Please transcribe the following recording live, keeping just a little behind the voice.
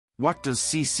What does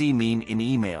CC mean in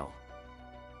email?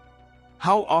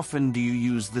 How often do you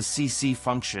use the CC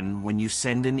function when you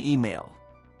send an email?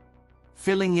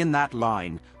 Filling in that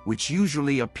line, which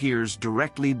usually appears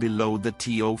directly below the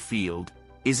TO field,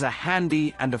 is a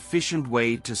handy and efficient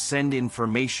way to send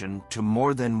information to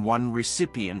more than one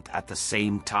recipient at the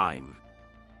same time.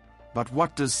 But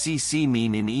what does CC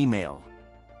mean in email?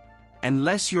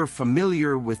 Unless you're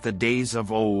familiar with the days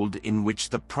of old in which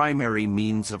the primary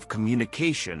means of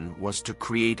communication was to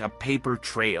create a paper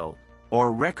trail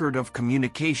or record of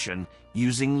communication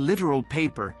using literal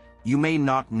paper, you may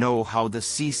not know how the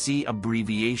CC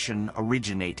abbreviation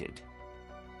originated.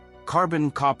 Carbon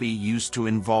copy used to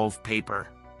involve paper.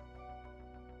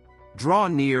 Draw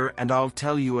near and I'll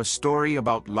tell you a story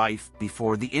about life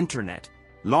before the internet,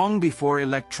 long before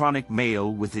electronic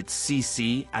mail with its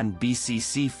CC and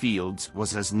BCC fields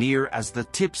was as near as the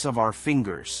tips of our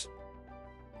fingers.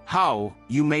 How,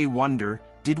 you may wonder,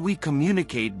 did we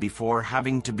communicate before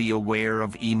having to be aware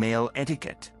of email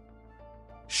etiquette?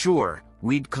 Sure,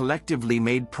 we'd collectively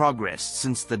made progress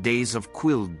since the days of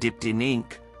quill dipped in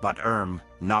ink, but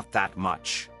not that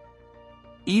much.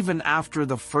 Even after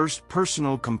the first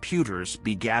personal computers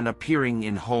began appearing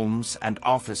in homes and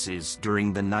offices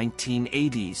during the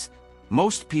 1980s,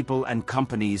 most people and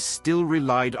companies still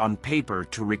relied on paper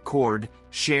to record,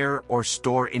 share, or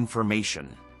store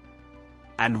information.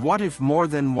 And what if more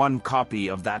than one copy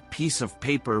of that piece of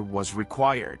paper was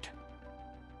required?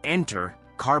 Enter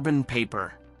carbon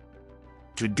paper.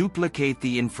 To duplicate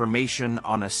the information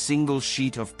on a single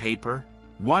sheet of paper,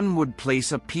 one would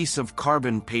place a piece of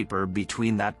carbon paper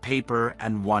between that paper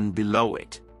and one below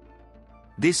it.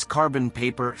 This carbon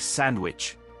paper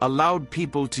sandwich allowed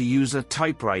people to use a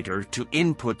typewriter to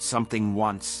input something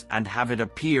once and have it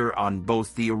appear on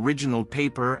both the original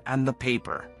paper and the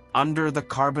paper under the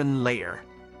carbon layer.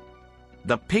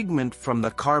 The pigment from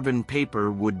the carbon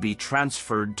paper would be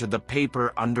transferred to the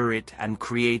paper under it and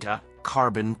create a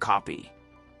carbon copy.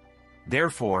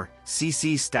 Therefore,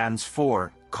 CC stands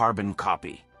for carbon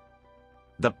copy.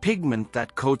 The pigment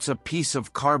that coats a piece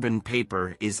of carbon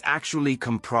paper is actually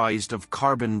comprised of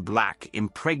carbon black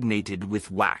impregnated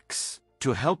with wax,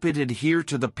 to help it adhere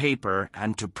to the paper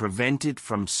and to prevent it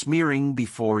from smearing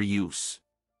before use.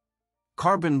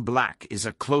 Carbon black is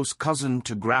a close cousin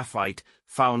to graphite,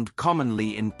 found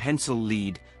commonly in pencil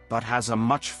lead, but has a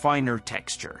much finer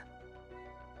texture.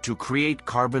 To create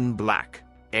carbon black,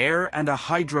 air and a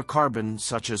hydrocarbon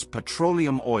such as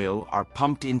petroleum oil are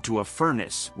pumped into a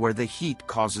furnace where the heat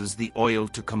causes the oil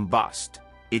to combust.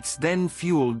 It's then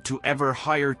fueled to ever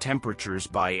higher temperatures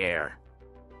by air.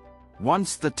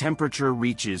 Once the temperature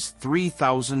reaches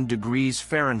 3000 degrees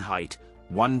Fahrenheit,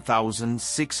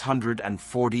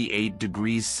 1648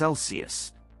 degrees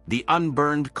Celsius, the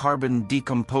unburned carbon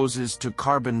decomposes to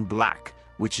carbon black,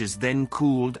 which is then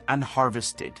cooled and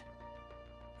harvested.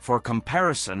 For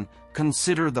comparison,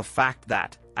 consider the fact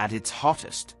that, at its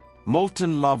hottest,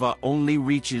 molten lava only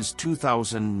reaches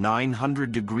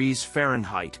 2900 degrees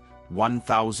Fahrenheit,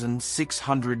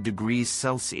 1600 degrees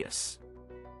Celsius.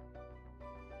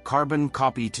 Carbon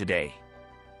copy today.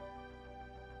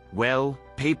 Well,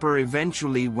 paper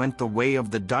eventually went the way of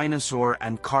the dinosaur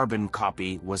and carbon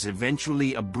copy was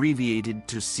eventually abbreviated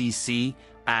to CC,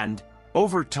 and,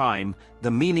 over time,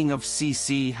 the meaning of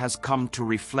CC has come to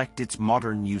reflect its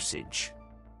modern usage.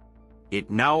 It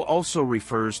now also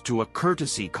refers to a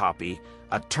courtesy copy,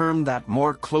 a term that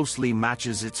more closely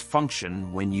matches its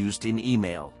function when used in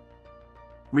email.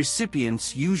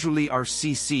 Recipients usually are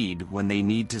CC'd when they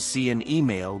need to see an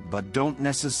email but don't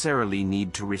necessarily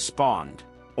need to respond,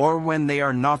 or when they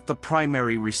are not the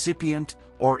primary recipient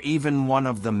or even one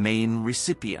of the main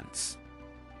recipients.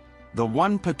 The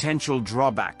one potential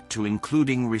drawback to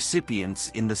including recipients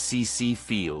in the CC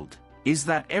field is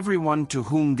that everyone to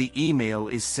whom the email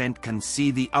is sent can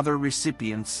see the other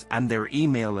recipients and their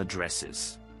email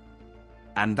addresses.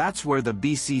 And that's where the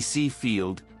BCC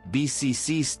field,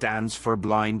 BCC stands for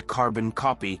blind carbon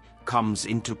copy, comes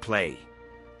into play.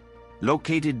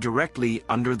 Located directly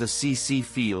under the CC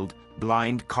field,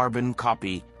 blind carbon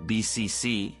copy,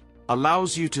 BCC,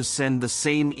 allows you to send the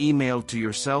same email to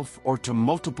yourself or to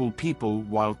multiple people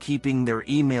while keeping their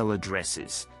email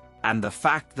addresses, and the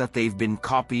fact that they've been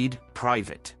copied,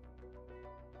 private.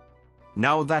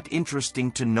 Now that's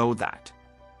interesting to know that.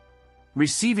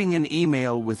 Receiving an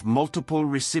email with multiple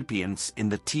recipients in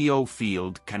the TO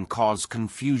field can cause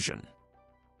confusion.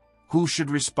 Who should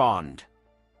respond?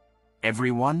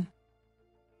 Everyone?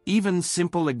 Even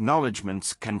simple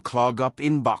acknowledgements can clog up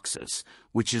inboxes,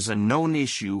 which is a known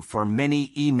issue for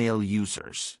many email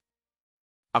users.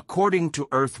 According to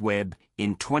EarthWeb,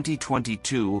 in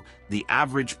 2022, the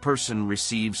average person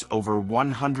receives over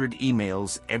 100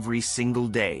 emails every single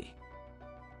day.